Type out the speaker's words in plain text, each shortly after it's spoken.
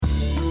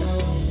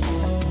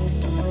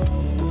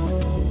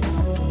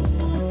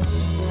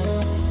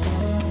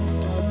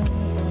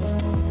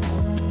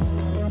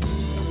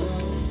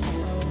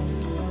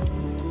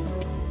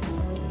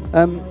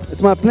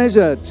It's my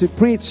pleasure to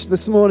preach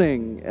this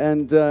morning,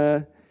 and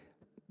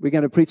we're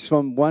going to preach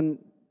from 1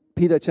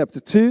 Peter chapter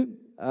 2.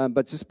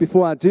 But just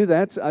before I do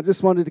that, I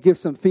just wanted to give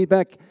some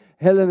feedback.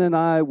 Helen and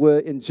I were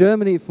in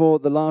Germany for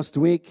the last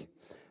week,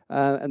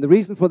 and the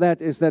reason for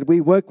that is that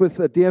we work with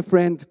a dear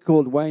friend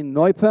called Wayne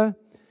Neuper,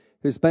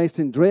 who's based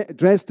in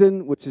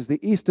Dresden, which is the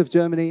east of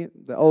Germany,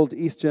 the old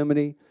East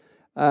Germany.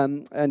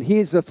 And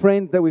he's a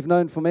friend that we've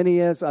known for many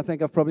years. I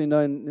think I've probably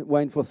known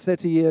Wayne for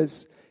 30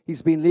 years.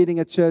 He's been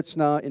leading a church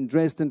now in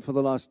Dresden for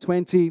the last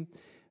 20.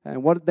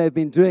 And what they've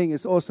been doing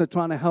is also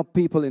trying to help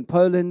people in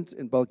Poland,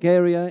 in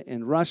Bulgaria,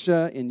 in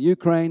Russia, in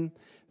Ukraine,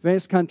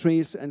 various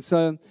countries. And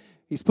so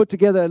he's put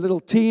together a little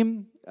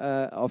team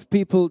of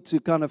people to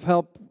kind of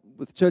help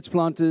with church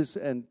planters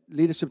and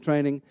leadership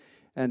training.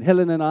 And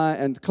Helen and I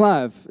and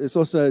Clive has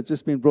also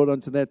just been brought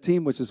onto that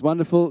team, which is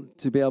wonderful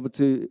to be able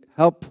to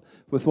help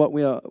with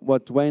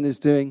what Wayne is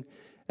doing.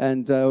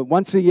 And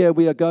once a year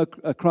we go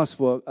across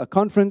for a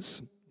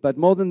conference. But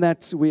more than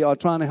that, we are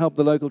trying to help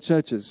the local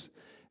churches.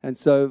 And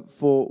so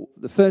for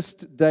the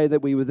first day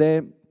that we were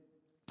there,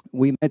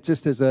 we met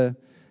just as a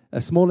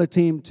smaller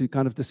team to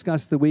kind of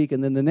discuss the week.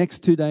 And then the next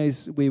 2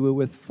 days, we were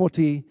with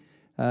 40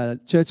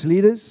 church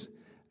leaders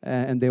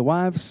and their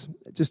wives,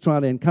 just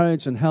trying to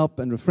encourage and help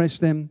and refresh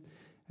them.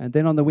 And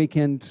then on the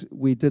weekend,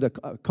 we did a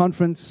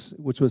conference,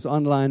 which was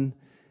online.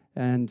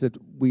 And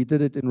we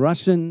did it in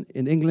Russian,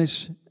 in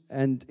English,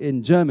 and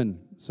in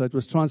German. So it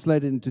was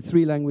translated into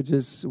 3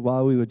 languages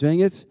while we were doing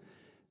it.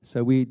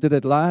 So we did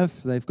it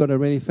live. They've got a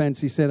really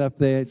fancy setup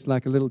there. It's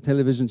like a little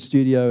television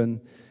studio,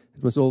 and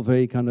it was all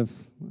very kind of,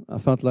 I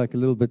felt like a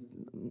little bit,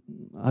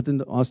 I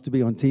didn't ask to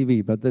be on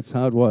TV, but that's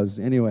how it was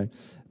anyway.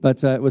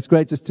 But it was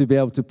great just to be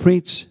able to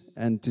preach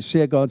and to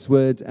share God's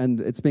word,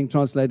 and it's being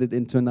translated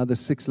into another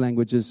 6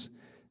 languages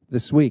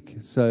this week.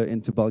 So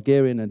into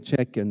Bulgarian and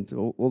Czech and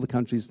all the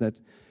countries that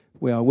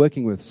we are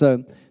working with.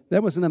 So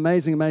that was an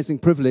amazing, amazing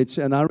privilege,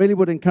 and I really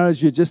would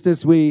encourage you, just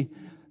as we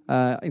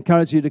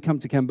encourage you to come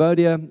to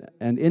Cambodia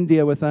and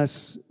India with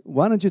us,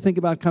 why don't you think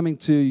about coming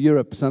to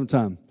Europe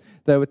sometime?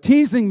 They were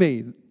teasing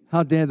me.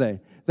 How dare they?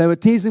 They were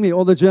teasing me,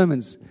 all the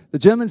Germans. The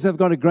Germans have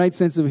got a great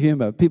sense of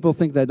humor. People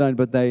think they don't,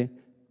 but they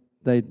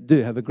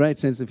do have a great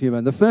sense of humor.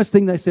 And the first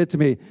thing they said to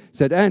me,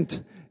 said,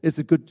 "Ant, is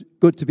it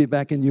good to be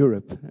back in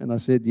Europe?" And I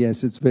said,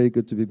 "Yes, it's very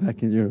good to be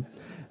back in Europe."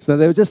 So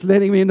they were just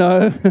letting me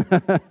know.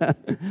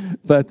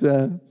 But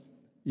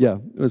yeah,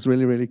 it was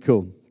really, really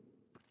cool.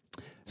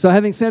 So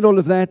having said all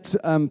of that,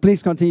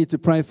 please continue to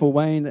pray for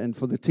Wayne and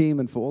for the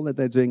team and for all that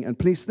they're doing. And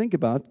please think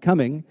about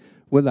coming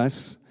with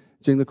us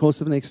during the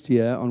course of next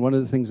year on one of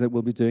the things that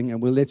we'll be doing,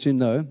 and we'll let you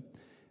know.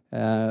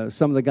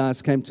 Some of the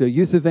guys came to a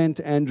youth event.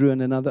 Andrew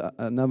and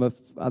a number of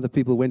other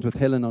people went with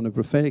Helen on a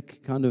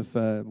prophetic kind of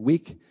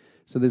week.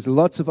 So there's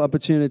lots of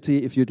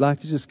opportunity if you'd like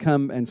to just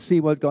come and see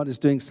what God is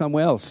doing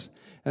somewhere else.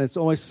 And it's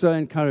always so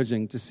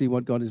encouraging to see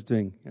what God is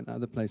doing in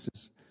other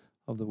places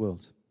of the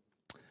world.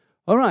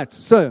 All right,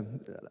 so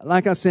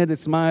like I said,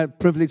 it's my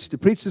privilege to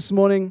preach this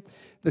morning.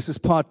 This is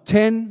part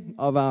 10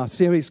 of our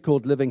series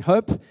called Living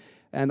Hope.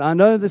 And I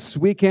know this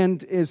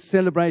weekend is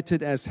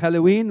celebrated as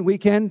Halloween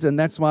weekend, and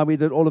that's why we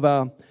did all of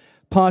our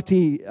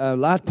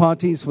light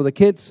parties for the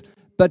kids.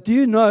 But do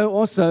you know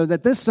also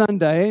that this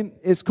Sunday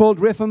is called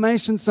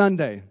Reformation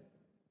Sunday?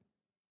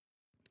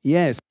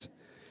 Yes.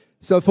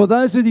 So for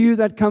those of you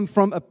that come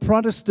from a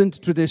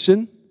Protestant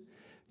tradition,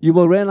 you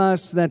will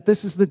realize that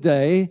this is the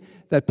day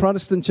that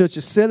Protestant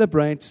churches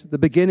celebrate the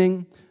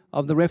beginning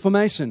of the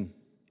Reformation.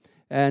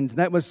 And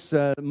that was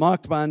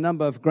marked by a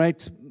number of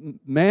great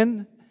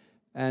men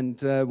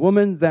and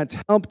women that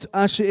helped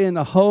usher in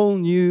a whole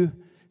new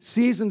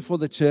season for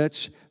the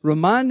church,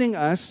 reminding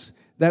us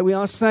that we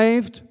are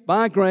saved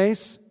by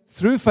grace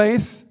through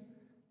faith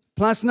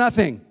plus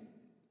nothing.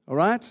 All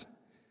right?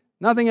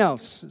 Nothing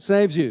else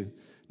saves you.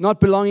 Not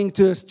belonging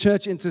to a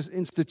church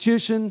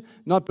institution,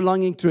 not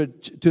belonging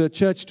to a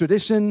church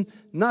tradition.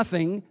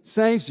 Nothing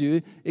saves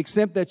you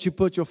except that you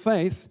put your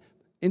faith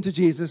into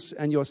Jesus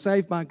and you're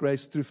saved by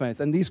grace through faith.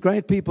 And these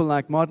great people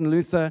like Martin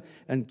Luther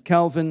and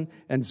Calvin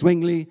and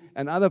Zwingli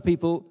and other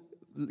people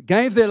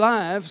gave their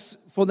lives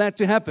for that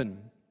to happen.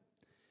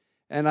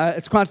 And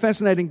it's quite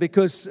fascinating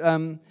because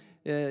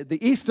the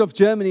east of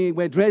Germany,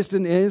 where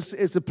Dresden is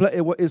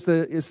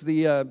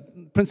the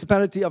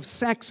Principality of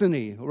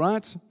Saxony,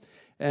 right?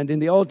 And in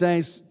the old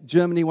days,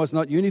 Germany was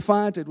not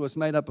unified. It was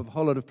made up of a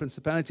whole lot of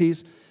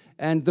principalities.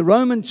 And the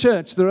Roman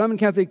Church, the Roman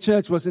Catholic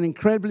Church, was an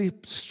incredibly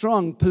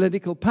strong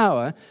political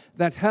power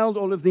that held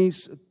all of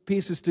these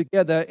pieces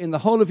together in the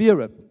whole of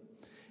Europe.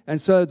 And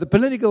so the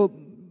political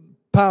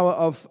power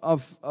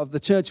of the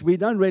church, we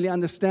don't really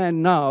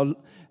understand now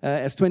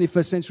as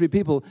 21st century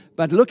people.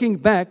 But looking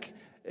back,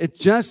 it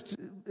just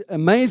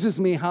amazes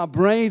me how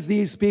brave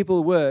these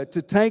people were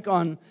to take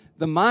on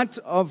the might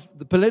of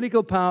the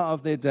political power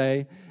of their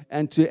day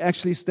and to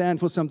actually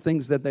stand for some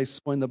things that they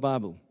saw in the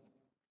Bible.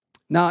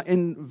 Now,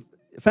 in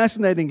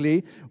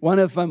fascinatingly, one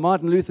of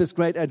Martin Luther's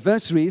great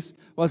adversaries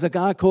was a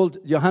guy called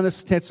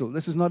Johannes Tetzel.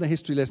 This is not a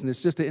history lesson.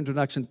 It's just an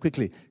introduction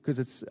quickly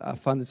because I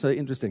find it so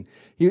interesting.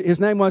 His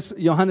name was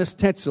Johannes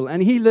Tetzel,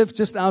 and he lived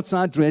just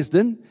outside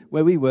Dresden,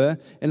 where we were,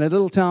 in a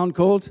little town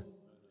called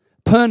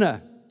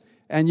Pirna.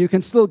 And you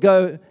can still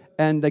go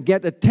and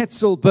get a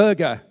Tetzel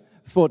burger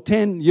for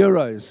 10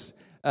 euros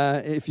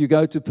if you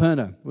go to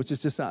Pirna, which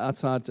is just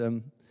outside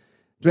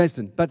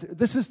Dresden. But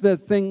this is the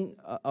thing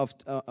of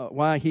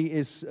why he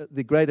is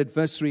the great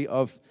adversary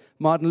of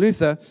Martin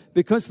Luther,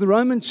 because the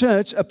Roman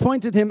Church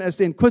appointed him as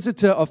the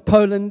Inquisitor of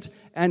Poland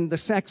and the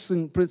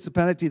Saxon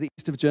Principality, the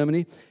east of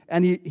Germany.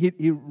 And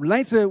he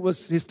later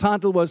his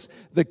title was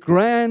the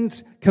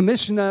Grand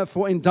Commissioner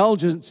for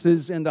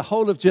Indulgences in the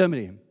whole of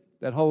Germany,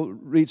 that whole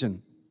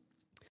region.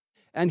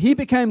 And he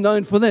became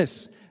known for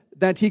this,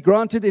 that he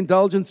granted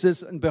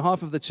indulgences on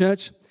behalf of the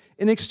church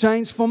in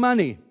exchange for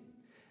money.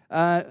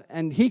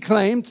 And he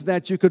claimed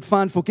that you could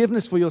find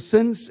forgiveness for your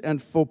sins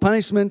and for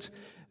punishment,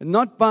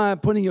 not by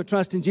putting your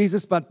trust in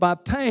Jesus, but by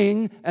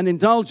paying an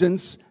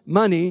indulgence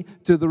money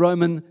to the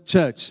Roman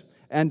church.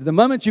 And the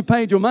moment you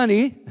paid your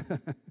money,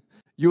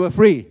 you were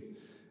free.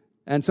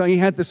 And so he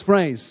had this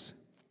phrase,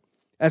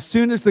 as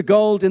soon as the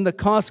gold in the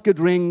casket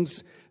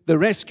rings, the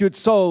rescued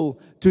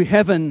soul to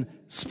heaven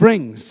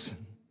springs.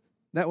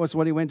 That was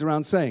what he went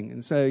around saying.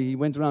 And so he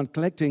went around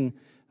collecting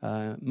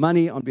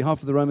money on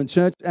behalf of the Roman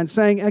church and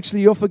saying,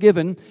 actually, you're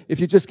forgiven if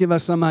you just give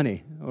us some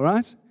money, all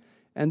right?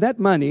 And that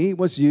money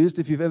was used,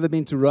 if you've ever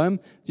been to Rome,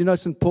 you know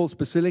St. Paul's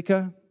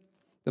Basilica?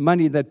 The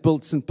money that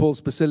built St. Paul's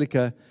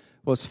Basilica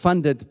was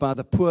funded by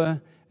the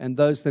poor and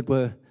those that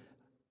were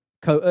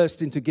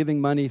coerced into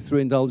giving money through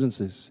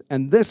indulgences.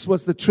 And this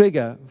was the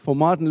trigger for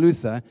Martin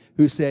Luther,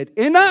 who said,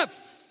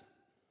 enough!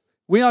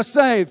 We are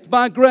saved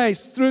by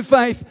grace through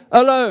faith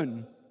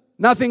alone.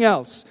 Nothing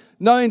else.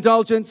 No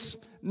indulgence,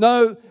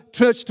 no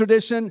church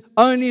tradition,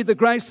 only the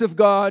grace of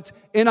God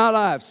in our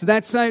lives.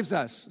 That saves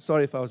us.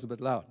 Sorry if I was a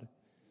bit loud.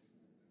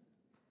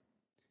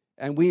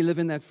 And we live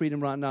in that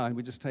freedom right now, and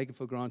we just take it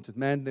for granted.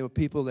 Man, there were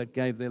people that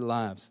gave their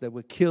lives, that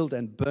were killed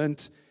and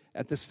burnt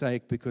at the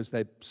stake because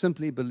they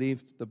simply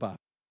believed the Bible.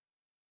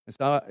 And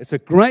so it's a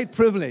great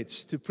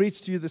privilege to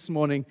preach to you this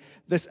morning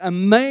this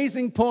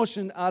amazing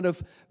portion out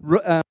of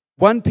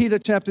 1 Peter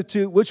chapter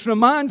 2, which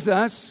reminds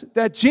us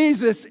that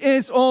Jesus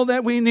is all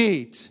that we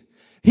need.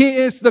 He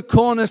is the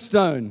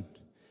cornerstone.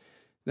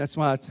 That's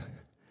why I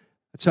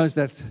chose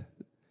that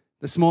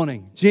this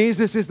morning.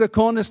 Jesus is the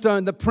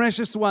cornerstone, the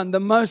precious one,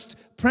 the most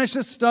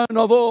precious stone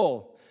of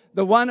all,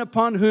 the one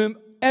upon whom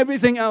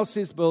everything else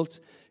is built.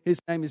 His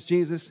name is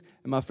Jesus.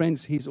 And my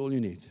friends, He's all you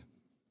need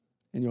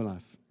in your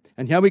life.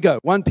 And here we go.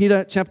 1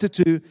 Peter chapter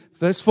 2,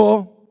 verse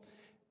 4.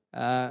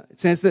 It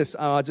says this.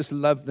 Oh, I just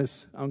love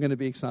this. I'm going to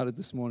be excited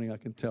this morning, I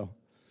can tell.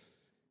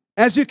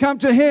 As you come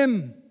to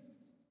Him,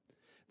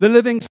 the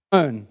living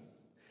stone,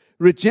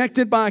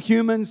 rejected by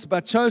humans,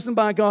 but chosen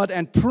by God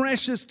and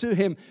precious to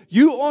Him,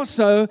 you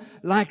also,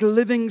 like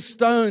living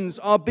stones,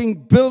 are being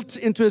built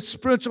into a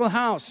spiritual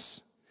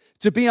house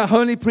to be a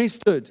holy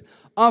priesthood,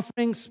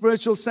 offering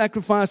spiritual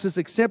sacrifices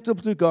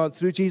acceptable to God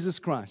through Jesus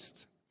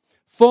Christ.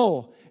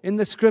 For in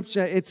the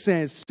scripture it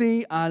says,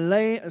 see, I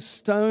lay a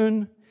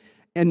stone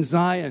in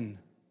Zion,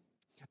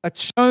 a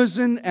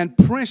chosen and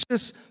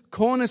precious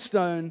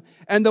cornerstone,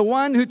 and the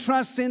one who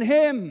trusts in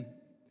Him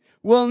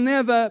will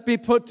never be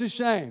put to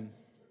shame.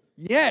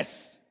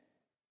 Yes.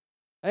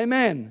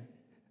 Amen.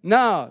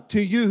 Now,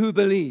 to you who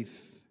believe,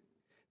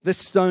 this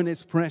stone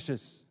is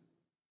precious.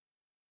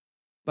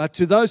 But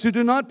to those who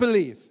do not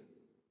believe,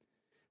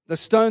 the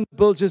stone the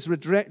builders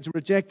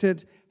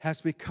rejected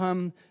has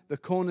become the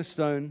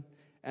cornerstone,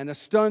 and a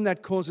stone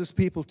that causes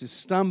people to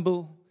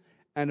stumble,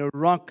 and a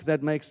rock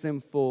that makes them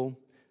fall.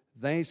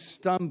 They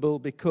stumble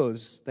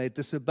because they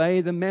disobey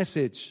the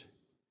message,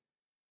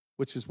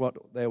 which is what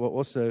they were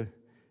also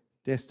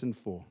destined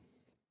for.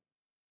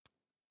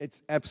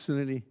 It's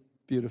absolutely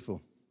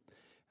beautiful.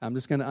 I'm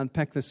just going to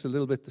unpack this a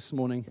little bit this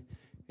morning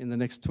in the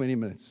next 20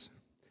 minutes.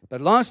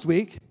 But last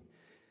week,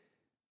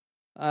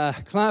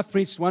 Clive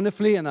preached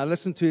wonderfully, and I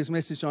listened to his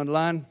message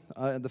online,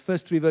 the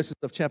first 3 verses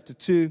of chapter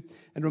 2,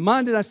 and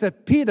reminded us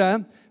that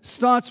Peter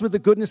starts with the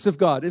goodness of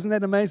God. Isn't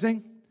that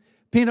amazing?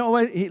 Peter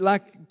always,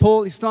 like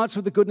Paul, he starts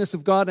with the goodness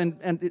of God,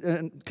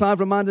 and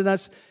Clive reminded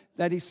us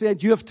that he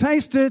said, you have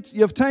tasted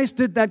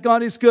that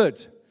God is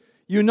good.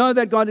 You know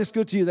that God is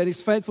good to you, that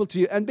He's faithful to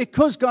you. And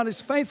because God is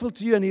faithful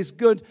to you and He's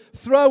good,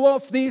 throw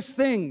off these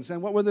things.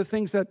 And what were the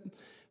things that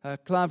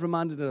Clive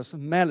reminded us?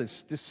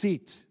 Malice,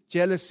 deceit,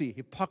 jealousy,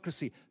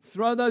 hypocrisy.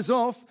 Throw those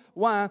off.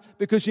 Why?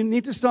 Because you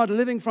need to start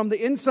living from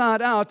the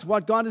inside out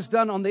what God has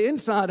done on the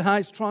inside, how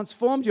He's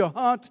transformed your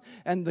heart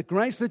and the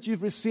grace that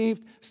you've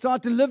received.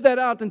 Start to live that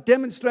out and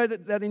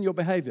demonstrate that in your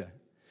behavior.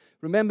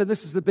 Remember,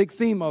 this is the big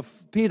theme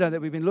of Peter that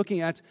we've been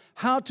looking at,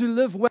 how to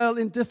live well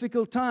in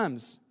difficult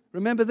times.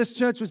 Remember, this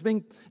church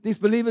these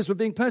believers were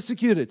being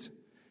persecuted.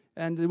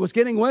 And it was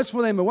getting worse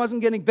for them. It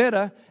wasn't getting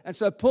better. And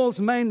so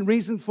Paul's main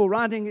reason for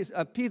writing is,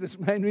 Peter's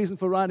main reason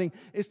for writing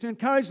is to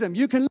encourage them.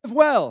 You can live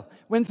well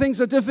when things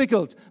are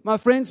difficult. My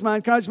friends, my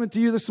encouragement to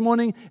you this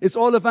morning is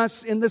all of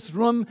us in this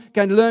room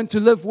can learn to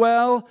live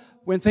well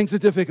when things are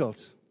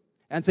difficult.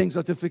 And things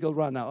are difficult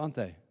right now, aren't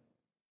they?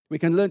 We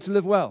can learn to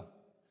live well.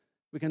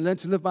 We can learn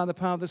to live by the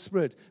power of the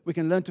Spirit. We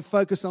can learn to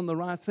focus on the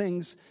right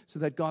things so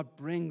that God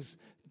brings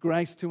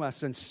grace to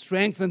us and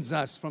strengthens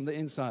us from the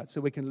inside so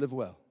we can live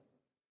well.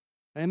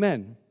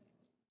 Amen.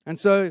 And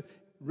so,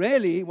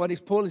 really, what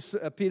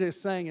Peter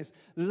is saying is,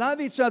 love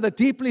each other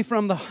deeply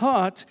from the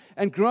heart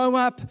and grow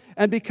up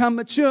and become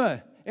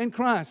mature in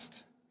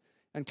Christ.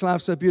 And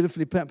Clive so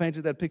beautifully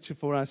painted that picture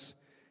for us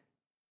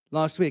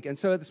last week. And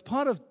so, it's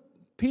part of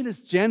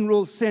Peter's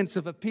general sense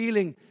of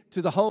appealing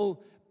to the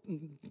whole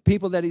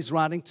people that he's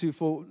writing to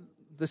for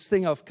this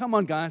thing of, come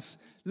on, guys,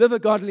 live a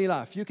godly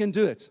life. You can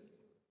do it.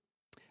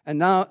 And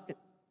now,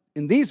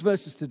 in these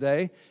verses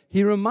today,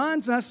 he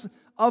reminds us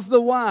of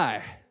the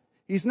why.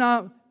 He's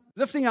now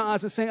lifting our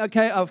eyes and saying,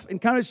 okay, I've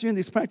encouraged you in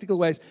these practical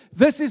ways.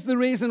 This is the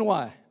reason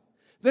why.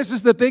 This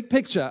is the big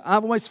picture.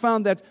 I've always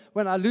found that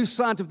when I lose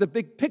sight of the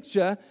big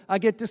picture, I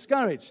get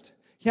discouraged.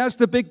 Here's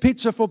the big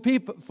picture for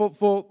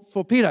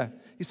Peter.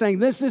 He's saying,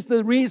 this is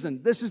the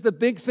reason. This is the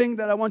big thing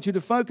that I want you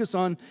to focus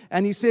on.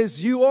 And he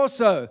says, you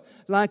also,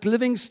 like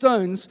living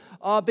stones,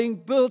 are being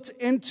built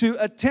into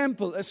a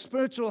temple, a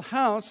spiritual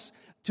house,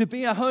 to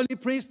be a holy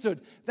priesthood.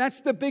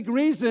 That's the big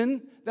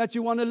reason that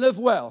you want to live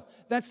well.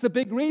 That's the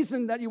big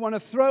reason that you want to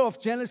throw off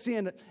jealousy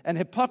and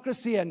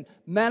hypocrisy and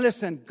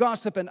malice and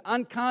gossip and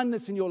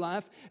unkindness in your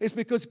life, is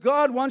because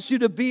God wants you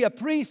to be a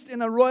priest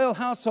in a royal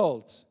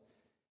household.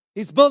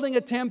 He's building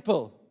a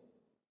temple.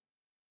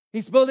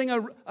 He's building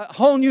a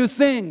whole new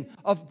thing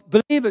of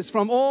believers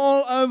from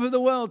all over the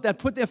world that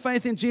put their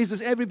faith in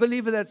Jesus, every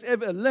believer that's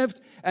ever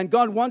lived. And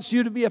God wants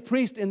you to be a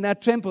priest in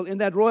that temple, in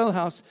that royal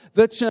house,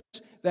 the church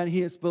that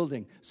He is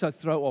building. So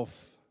throw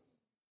off.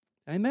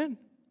 Amen?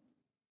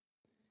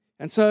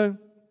 And so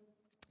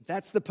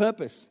that's the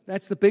purpose.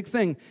 That's the big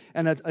thing.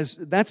 And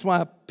that's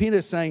why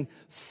Peter's saying,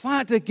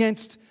 fight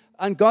against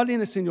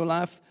ungodliness in your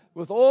life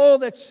with all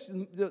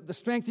the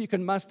strength you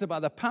can muster by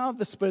the power of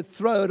the Spirit.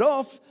 Throw it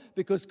off,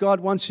 because God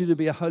wants you to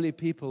be a holy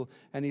people,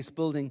 and He's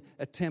building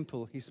a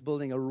temple. He's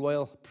building a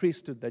royal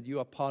priesthood that you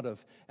are part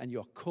of and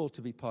you're called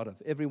to be part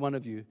of. Every one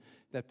of you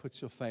that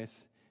puts your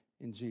faith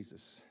in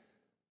Jesus.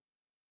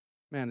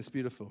 Man, it's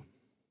beautiful.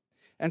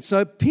 And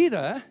so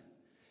Peter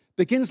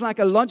begins like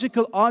a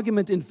logical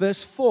argument in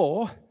verse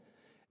 4,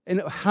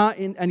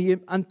 and he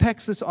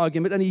unpacks this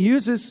argument, and he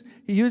uses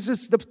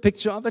the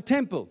picture of a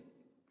temple.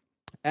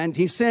 And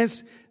he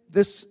says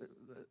this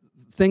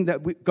thing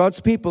that God's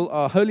people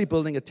are wholly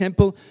building a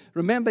temple.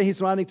 Remember, he's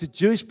writing to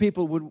Jewish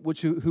people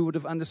who would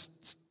have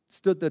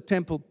understood the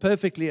temple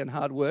perfectly and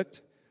how it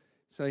worked.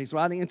 So he's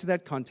writing into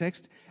that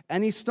context.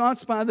 And he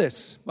starts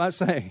by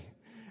saying,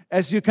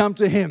 as you come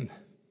to Him.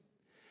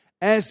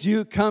 As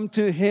you come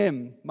to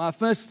Him. My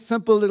first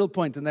simple little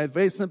point, and they're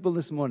very simple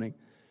this morning.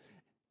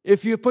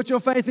 If you put your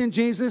faith in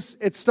Jesus,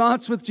 it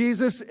starts with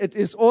Jesus, it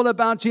is all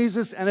about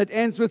Jesus, and it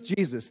ends with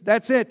Jesus.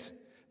 That's it.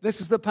 This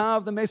is the power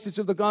of the message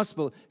of the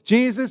gospel.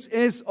 Jesus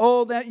is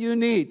all that you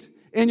need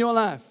in your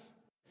life.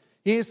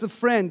 He is the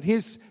friend.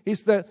 He's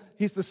the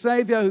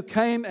Savior who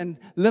came and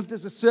lived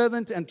as a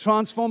servant and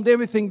transformed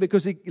everything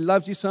because He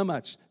loved you so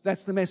much.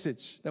 That's the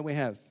message that we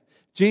have.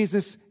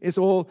 Jesus is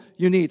all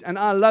you need. And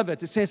I love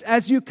it. It says,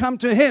 as you come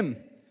to Him.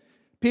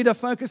 Peter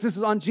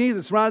focuses on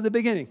Jesus right at the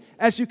beginning.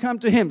 As you come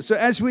to Him. So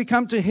as we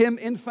come to Him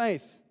in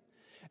faith,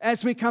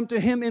 as we come to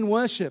Him in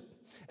worship,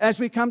 as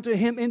we come to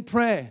Him in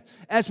prayer,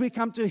 as we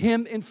come to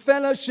Him in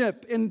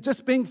fellowship, in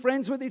just being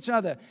friends with each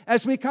other,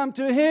 as we come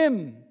to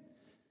Him,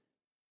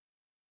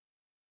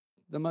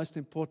 the most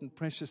important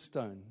precious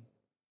stone,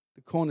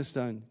 the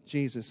cornerstone,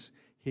 Jesus,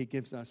 He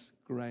gives us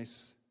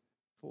grace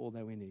for all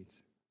that we need.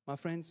 My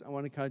friends, I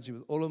want to encourage you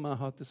with all of my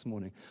heart this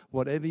morning,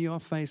 whatever you are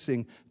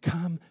facing,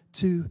 come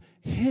to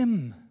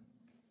Him.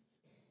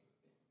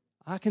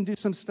 I can do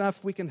some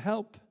stuff, we can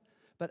help.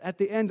 But at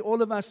the end,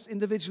 all of us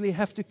individually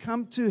have to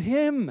come to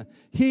Him.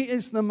 He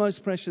is the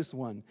most precious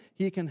one.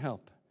 He can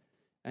help,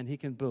 and He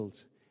can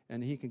build,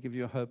 and He can give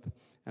you a hope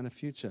and a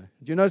future.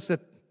 Do you notice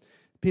that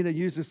Peter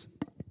uses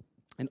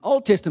an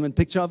Old Testament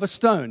picture of a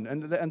stone,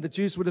 and the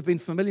Jews would have been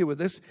familiar with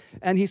this.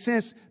 And he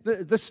says,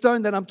 the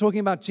stone that I'm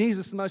talking about,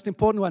 Jesus, the most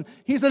important one,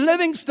 He's a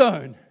living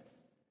stone.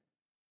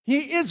 He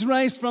is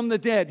raised from the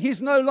dead.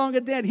 He's no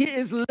longer dead. He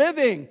is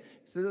living.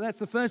 So that's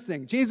the first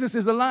thing. Jesus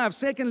is alive.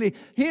 Secondly,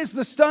 He is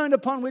the stone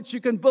upon which you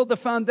can build the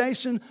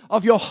foundation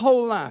of your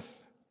whole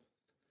life.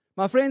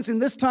 My friends, in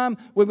this time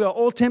where we are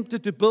all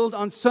tempted to build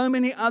on so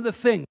many other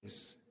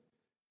things,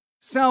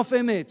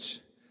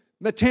 self-image,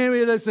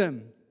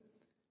 materialism,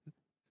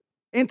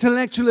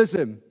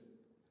 intellectualism,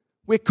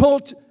 we're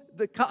called,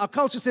 our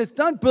culture says,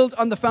 don't build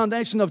on the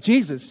foundation of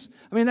Jesus.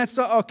 I mean, that's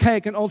so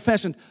archaic and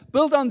old-fashioned.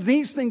 Build on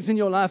these things in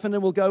your life and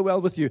it will go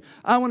well with you.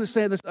 I want to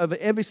say this over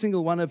every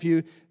single one of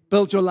you.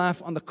 build your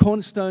life on the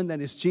cornerstone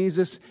that is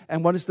Jesus.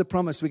 And what is the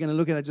promise? We're going to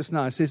look at it just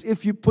now. It says,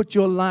 if you put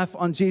your life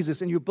on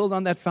Jesus and you build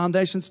on that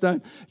foundation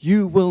stone,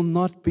 you will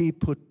not be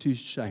put to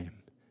shame.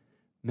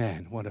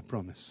 Man, what a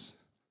promise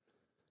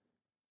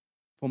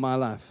for my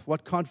life.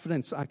 What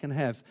confidence I can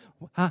have.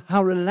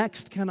 How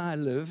relaxed can I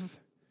live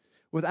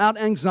without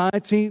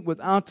anxiety,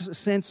 without a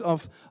sense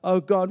of, oh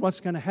God, what's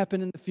going to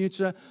happen in the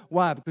future?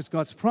 Why? Because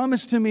God's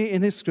promise to me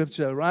in His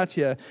scripture right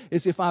here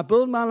is if I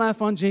build my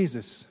life on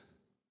Jesus,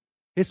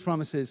 His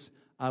promise is,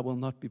 I will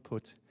not be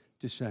put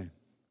to shame.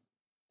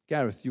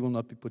 Gareth, you will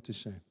not be put to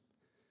shame.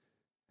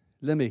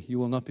 Lemmy, you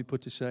will not be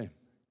put to shame.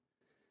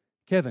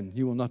 Kevin,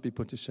 you will not be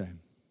put to shame.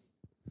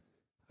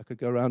 I could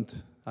go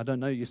around, I don't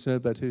know you, sir,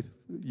 but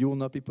you will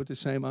not be put to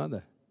shame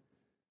either.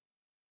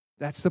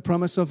 That's the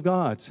promise of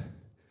God.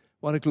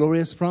 What a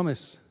glorious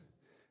promise.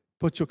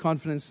 Put your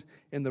confidence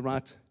in the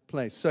right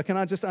place. So can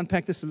I just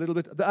unpack this a little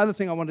bit? The other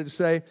thing I wanted to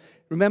say,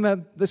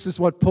 remember, this is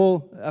what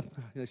Paul,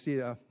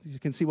 you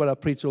can see what I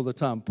preach all the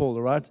time, Paul,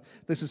 all right?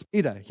 This is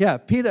Peter. Yeah,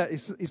 Peter,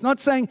 he's not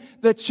saying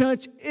the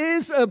church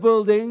is a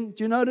building.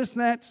 Do you notice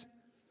that?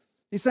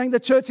 He's saying the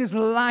church is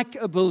like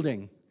a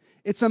building.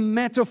 It's a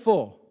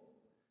metaphor.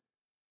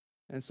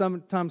 And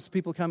sometimes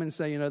people come and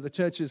say, the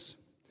church is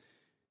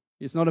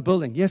not a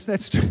building. Yes,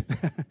 that's true.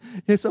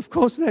 Yes, of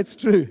course that's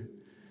true.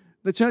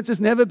 The church has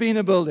never been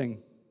a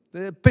building.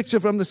 The picture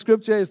from the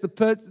scripture is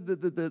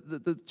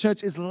the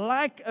church is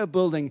like a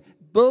building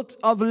built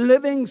of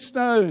living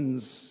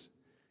stones.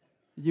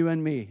 You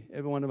and me,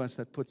 every one of us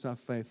that puts our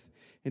faith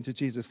into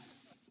Jesus.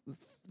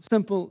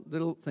 Simple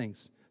little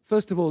things.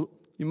 First of all,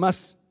 you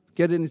must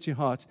get it into your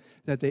heart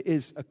that there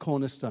is a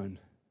cornerstone.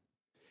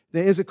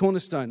 There is a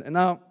cornerstone. And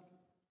now,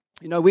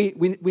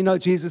 we know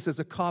Jesus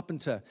as a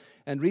carpenter,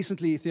 and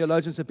recently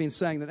theologians have been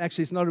saying that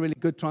actually it's not a really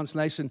good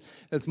translation.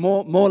 It's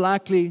more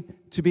likely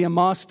to be a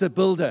master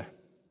builder.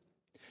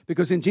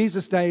 Because in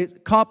Jesus' day,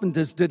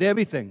 carpenters did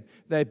everything.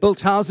 They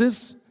built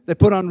houses, they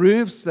put on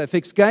roofs, they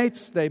fixed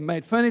gates, they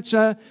made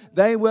furniture.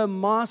 They were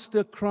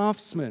master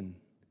craftsmen.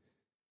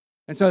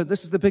 And so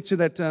this is the picture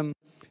that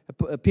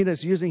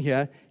Peter's using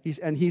here,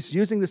 he's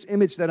using this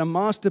image that a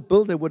master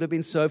builder would have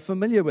been so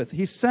familiar with.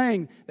 He's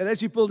saying that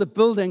as you build a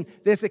building,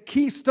 there's a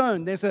key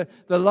stone. There's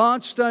the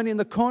large stone in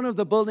the corner of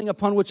the building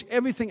upon which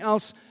everything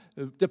else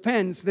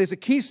depends. There's a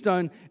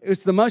keystone.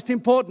 It's the most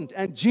important,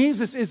 and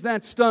Jesus is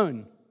that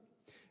stone.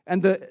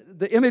 And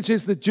the image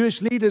is the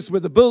Jewish leaders were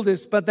the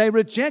builders, but they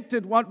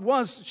rejected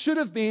what should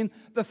have been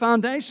the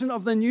foundation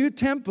of the new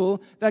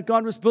temple that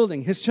God was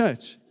building, His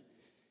church.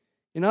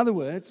 In other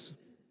words,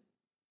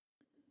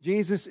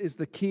 Jesus is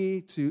the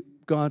key to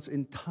God's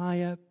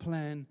entire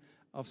plan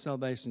of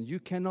salvation.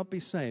 You cannot be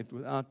saved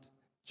without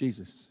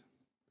Jesus.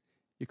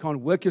 You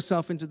can't work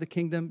yourself into the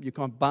kingdom. You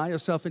can't buy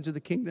yourself into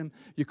the kingdom.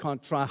 You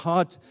can't try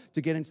hard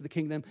to get into the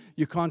kingdom.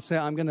 You can't say,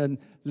 I'm going to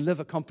live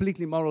a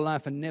completely moral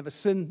life and never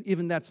sin.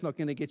 Even that's not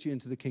going to get you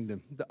into the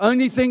kingdom. The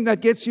only thing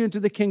that gets you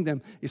into the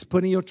kingdom is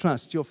putting your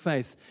trust, your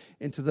faith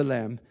into the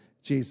Lamb,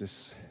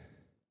 Jesus.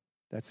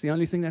 That's the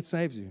only thing that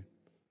saves you.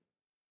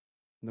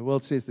 And the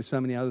world says there's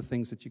so many other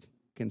things that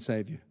can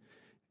save you.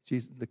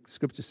 The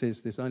scripture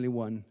says there's only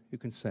one who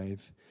can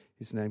save.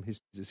 His name is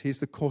Jesus. He's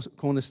the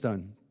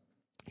cornerstone.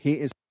 He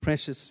is the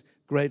precious,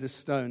 greatest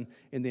stone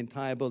in the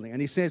entire building.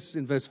 And he says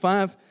in verse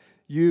 5,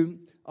 you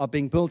are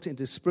being built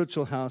into a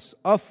spiritual house,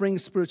 offering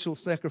spiritual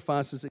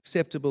sacrifices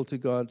acceptable to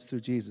God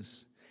through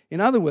Jesus.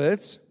 In other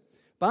words,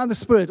 by the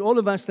Spirit, all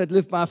of us that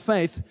live by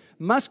faith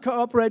must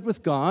cooperate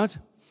with God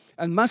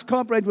and must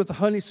cooperate with the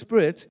Holy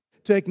Spirit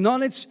to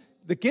acknowledge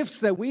the gifts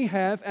that we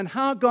have and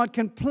how God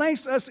can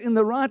place us in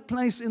the right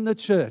place in the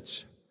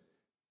church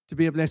to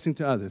be a blessing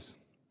to others.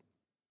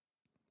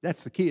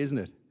 That's the key, isn't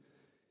it?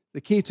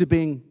 The key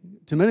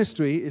to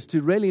ministry is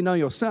to really know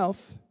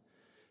yourself.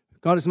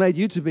 God has made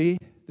you to be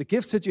the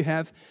gifts that you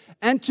have,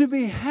 and to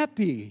be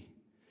happy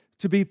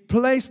to be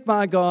placed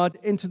by God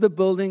into the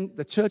building,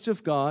 the church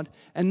of God,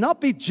 and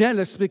not be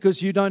jealous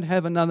because you don't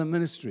have another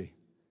ministry.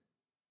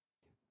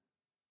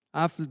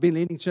 I've been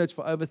leading church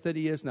for over 30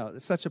 years now.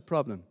 It's such a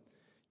problem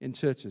in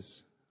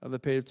churches over a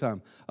period of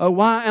time. Oh,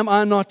 why am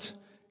I not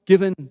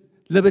given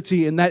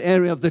liberty in that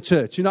area of the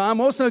church?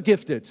 I'm also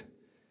gifted.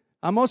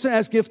 I'm also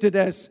as gifted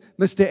as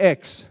Mr.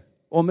 X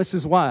or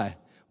Mrs. Y.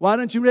 Why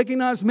don't you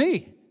recognize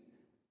me?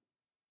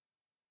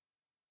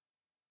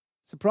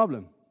 It's a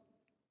problem.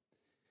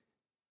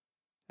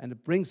 And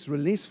it brings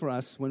release for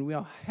us when we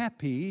are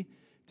happy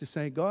to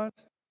say, God,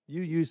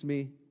 you use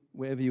me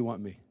wherever you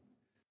want me.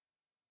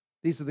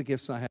 These are the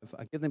gifts I have.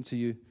 I give them to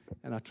you,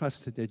 and I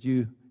trust that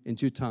you, in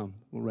due time,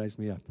 will raise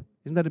me up.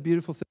 Isn't that a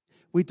beautiful thing?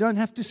 We don't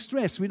have to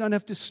stress. We don't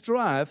have to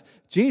strive.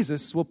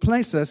 Jesus will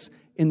place us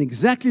in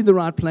exactly the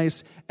right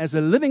place as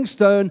a living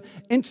stone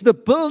into the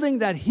building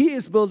that He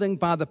is building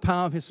by the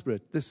power of His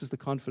Spirit. This is the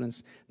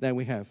confidence that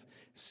we have.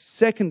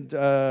 Second,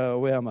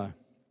 where am I?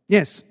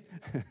 Yes.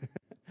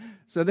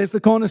 So there's the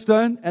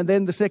cornerstone, and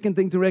then the second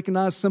thing to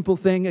recognize, simple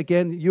thing,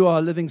 again, you are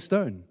a living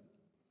stone.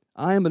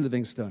 I am a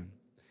living stone.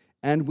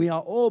 And we are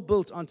all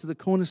built onto the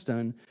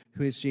cornerstone,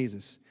 who is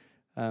Jesus.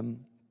 And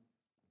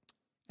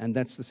And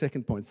that's the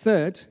second point.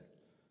 Third,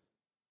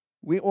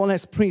 we all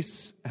as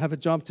priests have a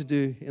job to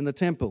do in the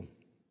temple.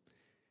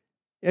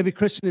 Every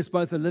Christian is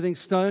both a living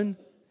stone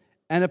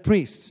and a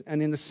priest.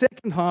 And in the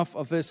second half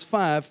of verse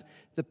 5,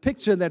 the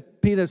picture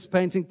that Peter's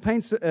painting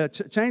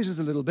changes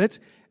a little bit.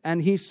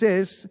 And he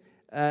says,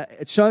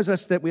 it shows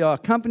us that we are a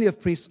company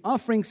of priests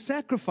offering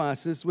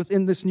sacrifices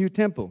within this new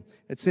temple.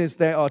 It says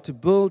they are to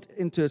build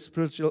into a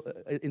spiritual,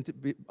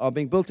 are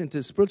being built into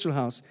a spiritual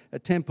house, a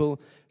temple,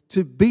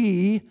 to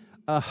be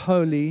a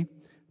holy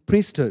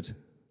priesthood,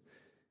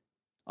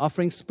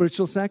 offering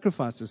spiritual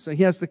sacrifices. So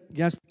here's the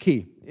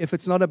key. If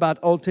it's not about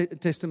Old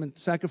Testament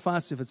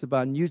sacrifice, if it's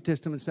about New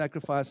Testament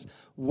sacrifice,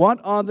 what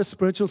are the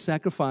spiritual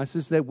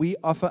sacrifices that we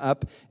offer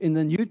up in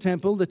the new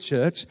temple, the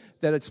church,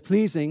 that it's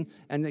pleasing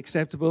and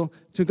acceptable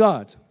to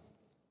God?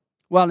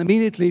 Well,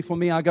 immediately for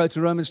me, I go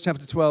to Romans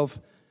chapter 12,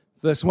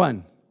 verse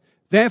 1.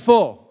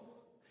 Therefore,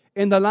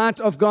 in the light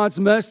of God's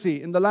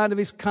mercy, in the light of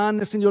His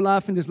kindness in your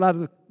life, in His light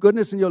of the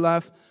goodness in your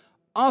life,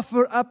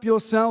 offer up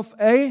yourself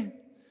a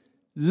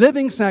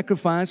living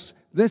sacrifice.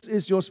 This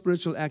is your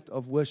spiritual act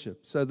of worship.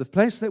 So the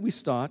place that we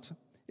start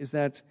is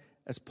that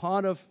as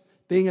part of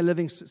being a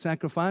living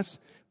sacrifice,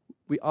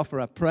 we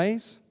offer up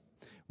praise,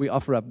 we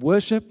offer up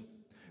worship,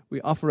 we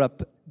offer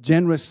up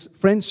generous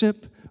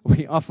friendship,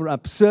 we offer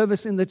up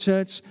service in the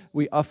church,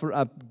 we offer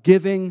up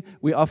giving,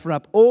 we offer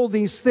up all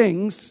these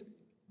things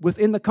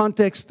within the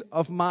context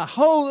of my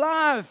whole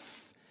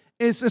life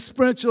is a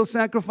spiritual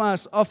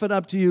sacrifice offered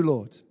up to you,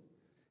 Lord.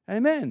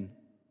 Amen.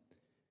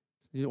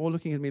 You're all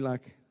looking at me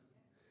like,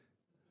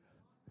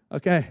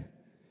 okay,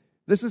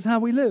 this is how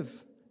we live.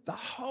 The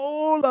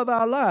whole of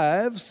our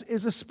lives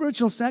is a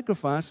spiritual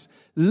sacrifice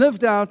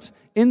lived out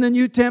in the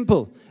new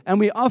temple. And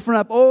we offer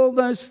up all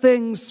those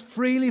things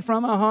freely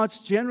from our hearts,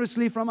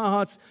 generously from our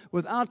hearts,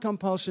 without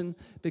compulsion,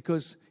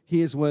 because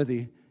He is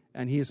worthy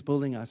and He is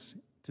building us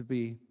to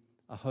be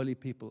a holy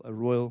people, a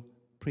royal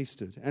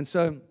priesthood. And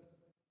so,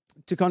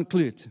 to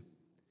conclude,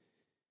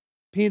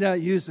 Peter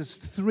uses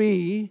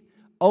 3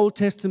 Old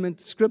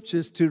Testament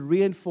scriptures to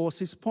reinforce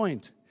his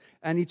point.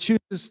 And he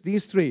chooses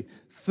these 3.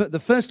 The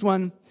first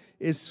one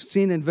is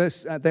seen in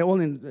verse, they're all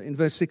in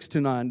verse 6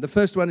 to 9. The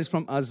first one is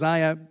from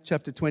Isaiah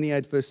chapter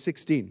 28, verse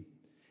 16.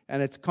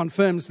 And it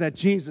confirms that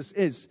Jesus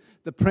is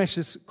the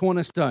precious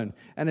cornerstone.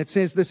 And it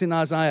says this in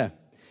Isaiah,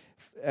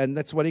 and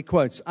that's what he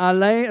quotes. I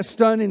lay a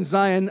stone in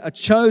Zion, a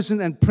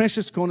chosen and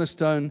precious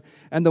cornerstone,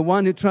 and the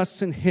one who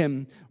trusts in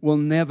Him will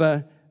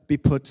never be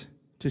put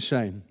to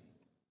shame.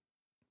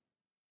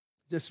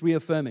 Just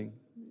reaffirming.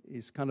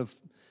 He's kind of,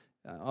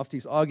 after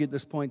he's argued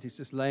this point, he's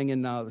just laying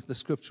in now the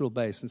scriptural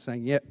base and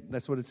saying, yep,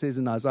 that's what it says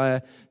in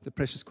Isaiah, the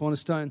precious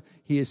cornerstone.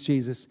 He is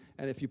Jesus.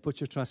 And if you put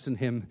your trust in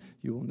Him,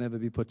 you will never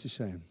be put to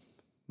shame.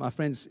 My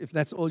friends, if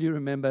that's all you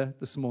remember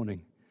this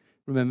morning,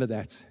 remember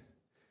that.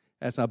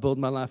 As I build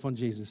my life on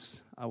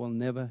Jesus, I will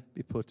never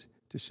be put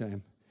to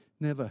shame.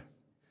 Never.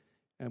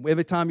 And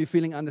every time you're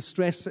feeling under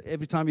stress,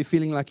 every time you're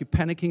feeling like you're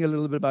panicking a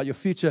little bit about your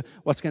future,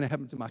 what's going to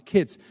happen to my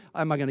kids?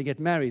 Am I going to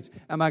get married?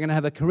 Am I going to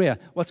have a career?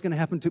 What's going to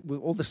happen to with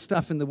all the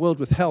stuff in the world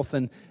with health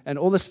and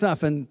all the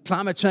stuff and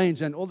climate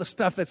change and all the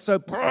stuff that's so,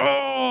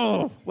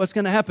 what's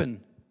going to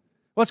happen?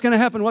 What's going to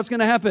happen? What's going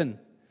to happen?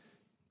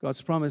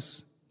 God's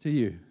promise to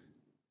you,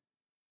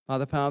 by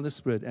the power of the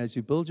Spirit, as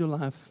you build your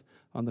life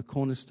on the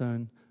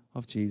cornerstone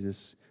of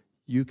Jesus,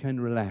 you can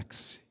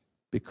relax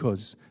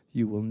because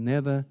you will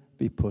never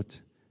be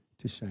put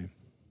to shame.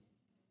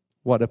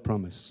 What a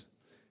promise.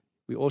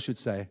 We all should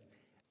say,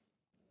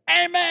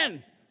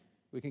 Amen.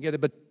 We can get a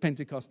bit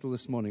Pentecostal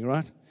this morning,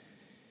 right?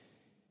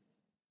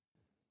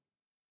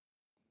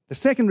 The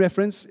second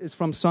reference is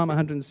from Psalm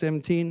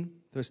 117,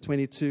 verse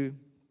 22.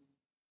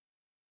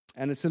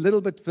 And it's a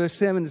little bit, verse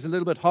 7 is a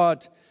little bit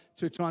hard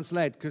to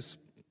translate because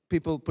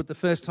people put the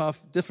first half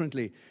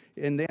differently.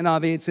 In the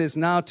NIV it says,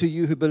 now to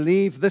you who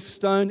believe, this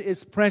stone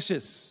is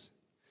precious.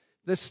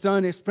 This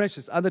stone is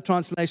precious. Other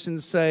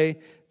translations say,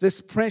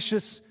 this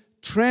precious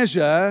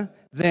treasure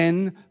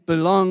then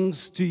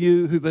belongs to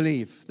you who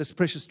believe. This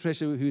precious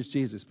treasure, who is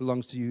Jesus,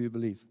 belongs to you who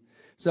believe.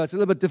 So it's a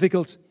little bit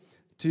difficult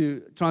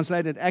to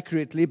translate it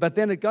accurately, but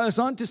then it goes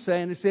on to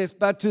say, and it says,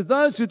 but to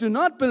those who do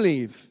not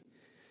believe,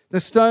 the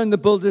stone the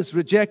builders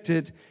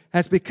rejected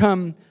has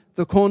become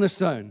the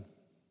cornerstone.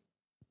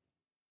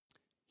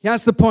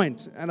 Here's the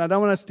point, and I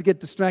don't want us to get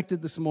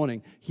distracted this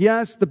morning.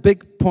 Here's the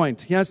big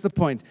point. Here's the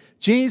point.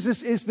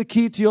 Jesus is the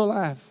key to your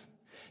life.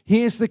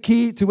 He is the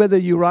key to whether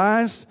you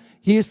rise.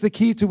 He is the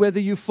key to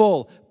whether you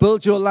fall.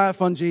 Build your life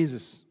on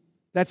Jesus.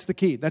 That's the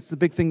key. That's the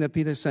big thing that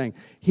Peter is saying.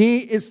 He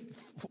is,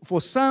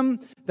 for some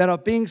that are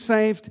being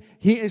saved,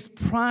 He is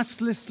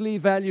pricelessly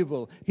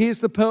valuable. He is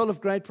the pearl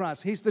of great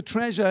price. He's the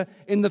treasure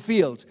in the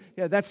field.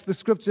 Yeah, that's the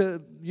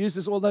scripture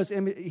uses all those.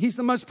 He's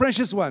the most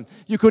precious one.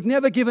 You could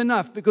never give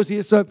enough because He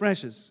is so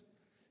precious.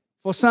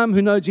 For some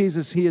who know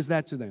Jesus, He is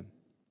that to them.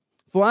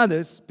 For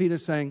others,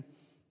 Peter's saying,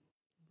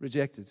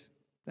 rejected.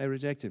 They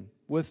reject Him.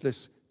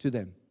 Worthless to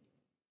them.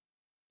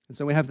 And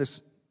so we have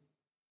this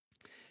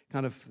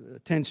kind of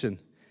tension.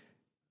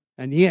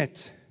 And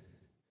yet,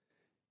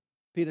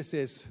 Peter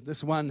says,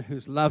 this one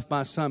who's loved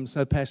by some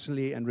so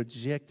passionately and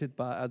rejected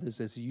by others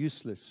as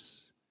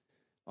useless,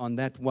 on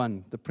that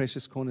one, the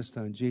precious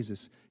cornerstone,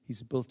 Jesus,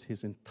 he's built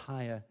his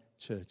entire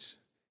church.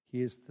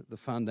 He is the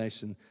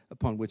foundation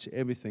upon which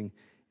everything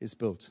is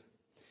built.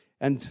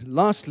 And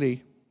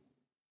lastly,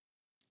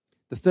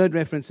 the third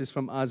reference is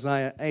from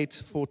Isaiah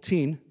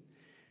 8:14,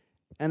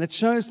 and it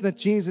shows that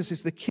Jesus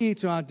is the key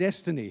to our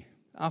destiny,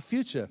 our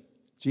future.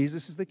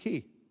 Jesus is the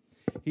key.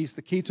 He's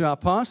the key to our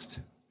past,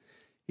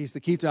 he's the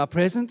key to our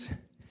present,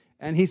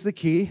 and he's the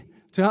key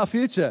to our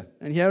future.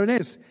 And here it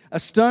is, a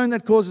stone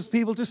that causes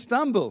people to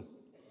stumble,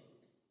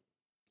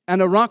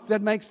 and a rock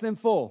that makes them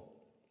fall.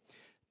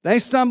 They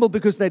stumble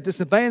because they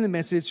disobey the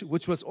message,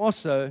 which was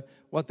also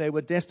what they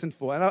were destined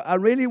for. And I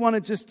really want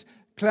to just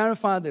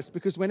clarify this,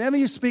 because whenever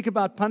you speak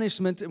about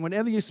punishment and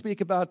whenever you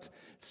speak about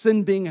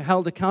sin being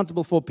held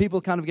accountable for, people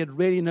kind of get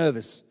really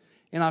nervous.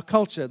 In our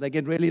culture, they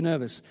get really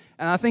nervous.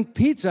 And I think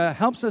Peter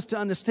helps us to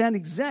understand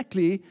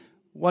exactly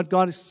what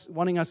God is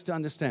wanting us to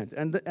understand.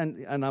 And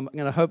I'm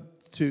going to hope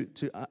to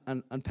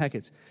unpack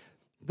it.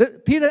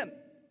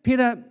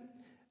 Peter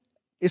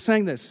is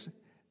saying this: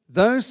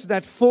 those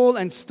that fall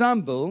and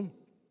stumble,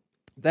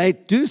 they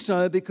do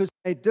so because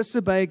they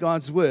disobey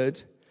God's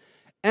word.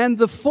 And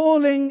the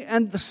falling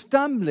and the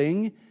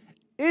stumbling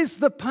is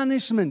the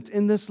punishment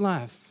in this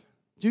life.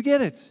 Do you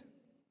get it?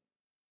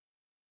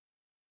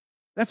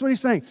 That's what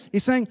he's saying.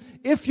 He's saying,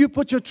 if you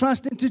put your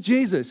trust into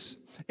Jesus,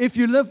 if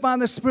you live by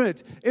the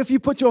Spirit, if you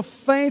put your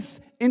faith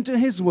into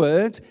His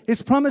word,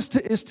 His promise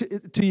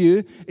to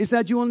you is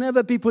that you will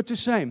never be put to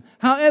shame.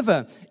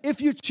 However,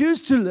 if you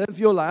choose to live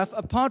your life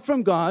apart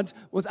from God,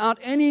 without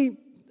any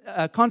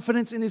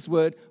confidence in His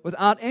word,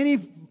 without any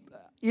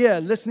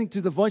ear listening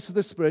to the voice of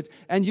the Spirit,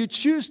 and you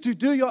choose to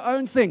do your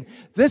own thing,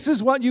 this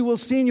is what you will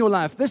see in your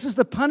life. This is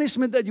the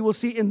punishment that you will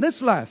see in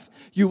this life.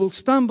 You will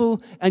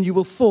stumble and you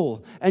will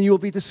fall and you will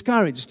be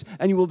discouraged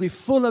and you will be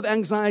full of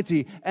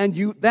anxiety, and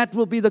that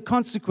will be the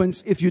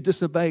consequence if you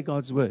disobey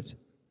God's word.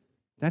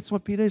 That's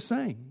what Peter is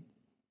saying.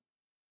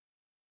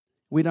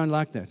 We don't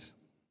like that.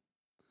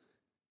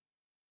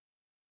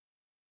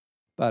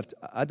 But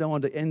I don't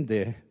want to end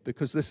there,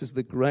 because this is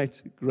the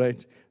great,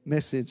 great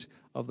message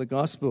of the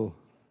gospel.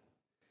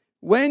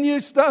 When you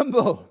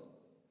stumble,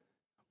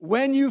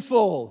 when you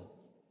fall,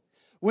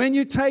 when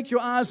you take your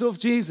eyes off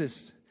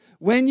Jesus,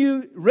 when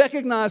you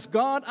recognize,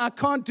 God, I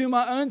can't do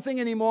my own thing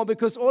anymore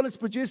because all it's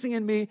producing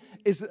in me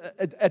is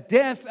a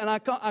death, and I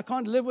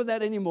can't live with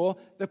that anymore.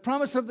 The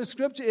promise of the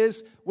Scripture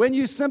is, when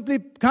you simply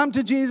come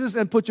to Jesus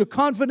and put your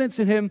confidence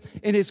in Him,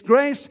 in His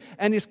grace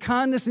and His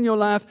kindness in your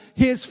life,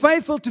 He is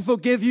faithful to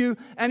forgive you,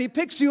 and He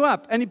picks you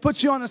up and He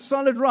puts you on a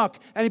solid rock,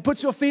 and He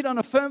puts your feet on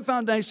a firm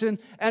foundation,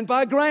 and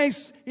by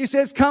grace He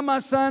says, come my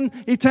son.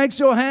 He takes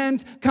your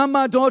hand. Come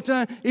my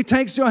daughter. He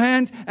takes your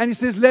hand and He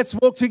says, let's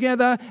walk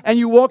together, and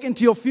you walk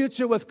into your future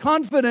with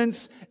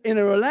confidence in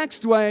a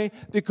relaxed way,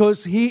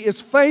 because He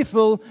is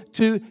faithful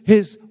to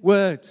His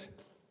word.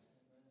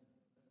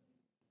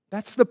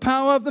 That's the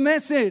power of the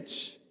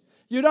message.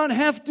 You don't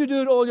have to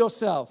do it all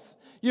yourself.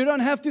 You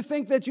don't have to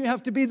think that you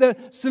have to be the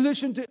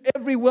solution to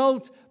every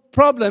world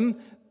problem.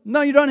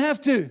 No, you don't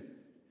have to.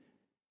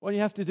 What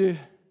you have to do,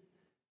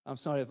 I'm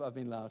sorry if I've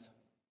been loud.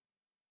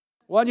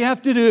 What you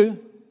have to do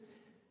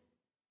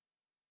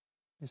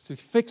is to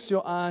fix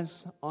your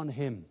eyes on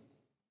Him.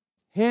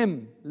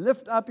 Him.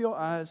 Lift up your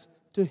eyes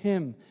to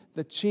Him,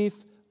 the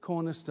chief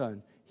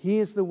cornerstone. He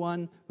is the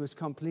one who is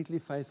completely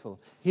faithful.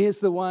 He is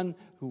the one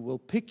who will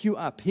pick you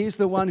up. He is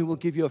the one who will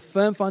give you a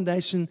firm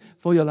foundation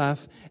for your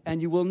life,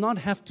 and you will not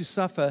have to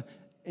suffer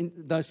in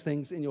those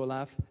things in your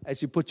life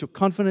as you put your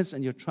confidence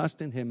and your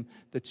trust in Him,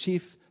 the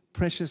chief,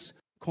 precious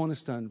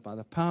cornerstone. By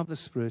the power of the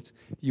Spirit,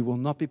 you will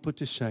not be put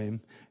to shame,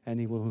 and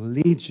He will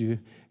lead you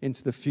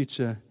into the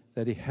future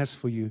that He has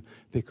for you,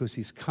 because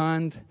He's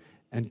kind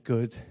and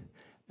good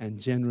and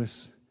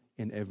generous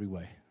in every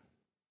way.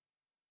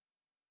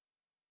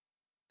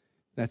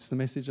 That's the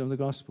message of the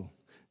gospel.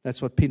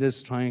 That's what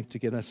Peter's trying to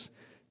get us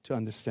to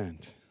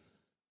understand.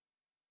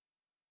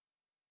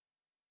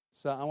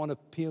 So I want to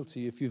appeal to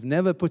you, if you've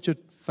never put your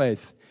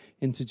faith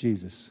into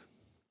Jesus,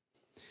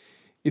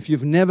 if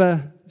you've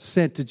never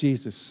said to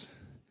Jesus,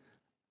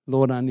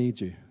 Lord, I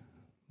need you.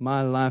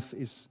 My life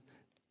is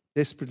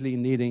desperately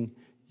needing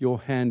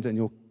your hand and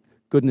your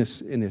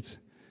goodness in it.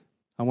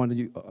 I want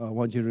you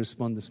to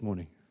respond this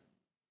morning.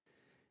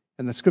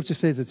 And the Scripture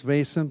says it's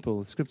very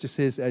simple. The Scripture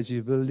says, as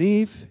you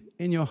believe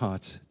in your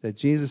heart that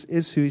Jesus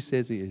is who He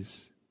says He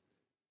is,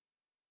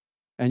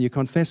 and you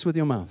confess with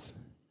your mouth,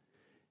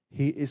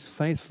 He is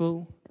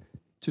faithful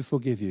to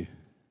forgive you,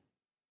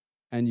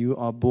 and you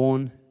are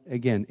born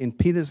again. In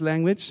Peter's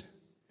language,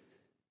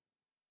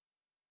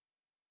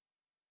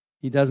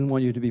 he doesn't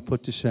want you to be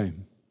put to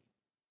shame.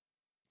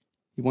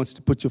 He wants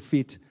to put your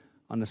feet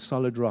on a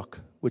solid rock,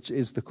 which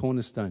is the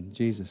cornerstone,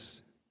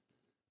 Jesus.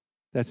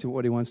 That's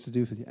what He wants to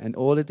do for you. And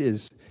all it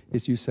is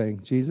you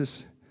saying,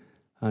 Jesus,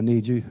 I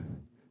need you.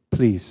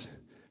 Please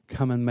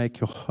come and make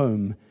your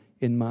home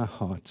in my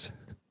heart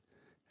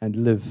and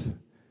live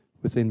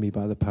within me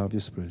by the power of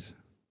your Spirit.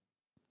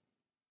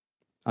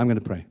 I'm going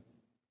to pray.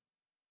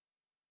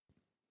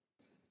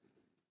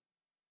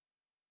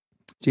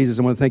 Jesus,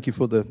 I want to thank you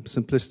for the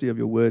simplicity of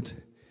your word,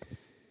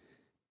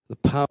 the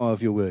power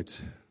of your word,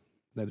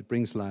 that it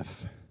brings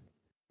life.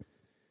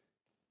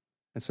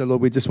 And so,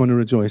 Lord, we just want to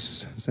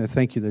rejoice. Say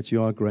thank you that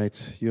you are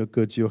great, you're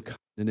good, you're kind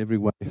in every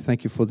way.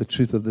 Thank you for the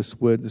truth of this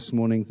word this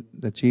morning,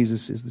 that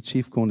Jesus is the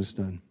chief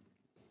cornerstone.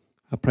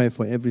 I pray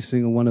for every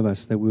single one of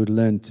us that we would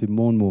learn to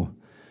more and more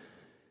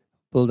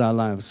build our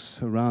lives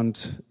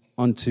around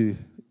onto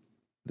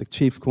the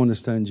chief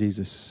cornerstone,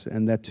 Jesus,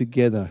 and that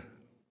together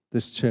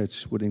this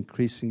church would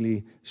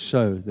increasingly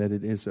show that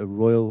it is a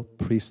royal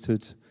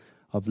priesthood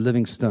of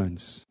living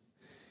stones,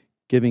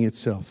 giving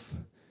itself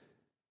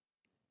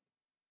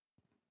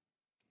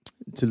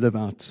to live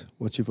out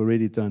what you've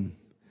already done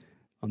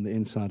on the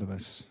inside of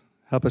us.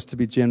 Help us to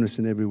be generous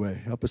in every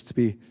way. Help us to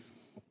be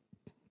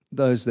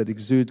those that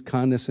exude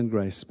kindness and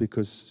grace,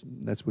 because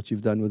that's what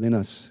you've done within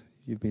us.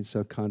 You've been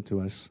so kind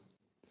to us.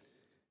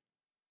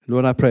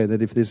 Lord, I pray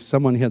that if there's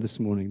someone here this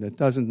morning that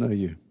doesn't know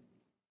you,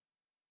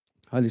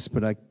 Holy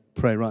Spirit, I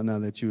pray right now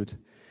that you would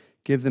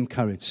give them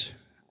courage,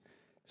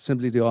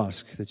 simply to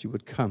ask that you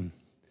would come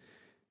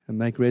and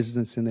make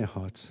residence in their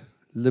hearts,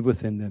 live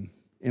within them,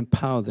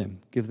 empower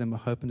them, give them a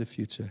hope and a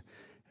future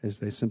as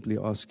they simply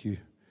ask you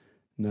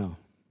now.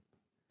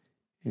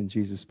 In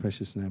Jesus'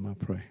 precious name I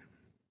pray.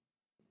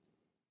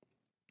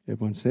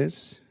 Everyone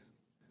says,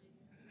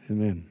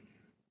 amen.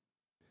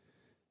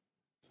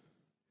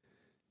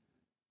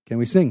 Can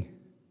we sing?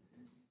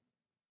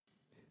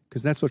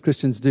 Because that's what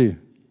Christians do. You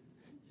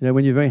know,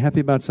 when you're very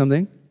happy about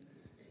something,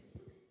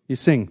 you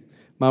sing.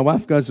 My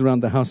wife goes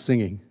around the house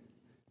singing.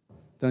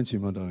 Don't you,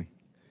 my darling?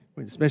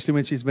 Especially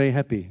when she's very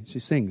happy, she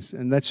sings.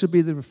 And that should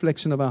be the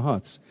reflection of our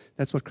hearts.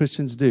 That's what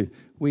Christians do.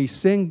 We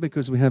sing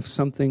because we have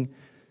something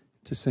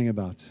to sing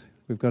about.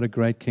 We've got a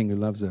great King who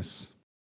loves us.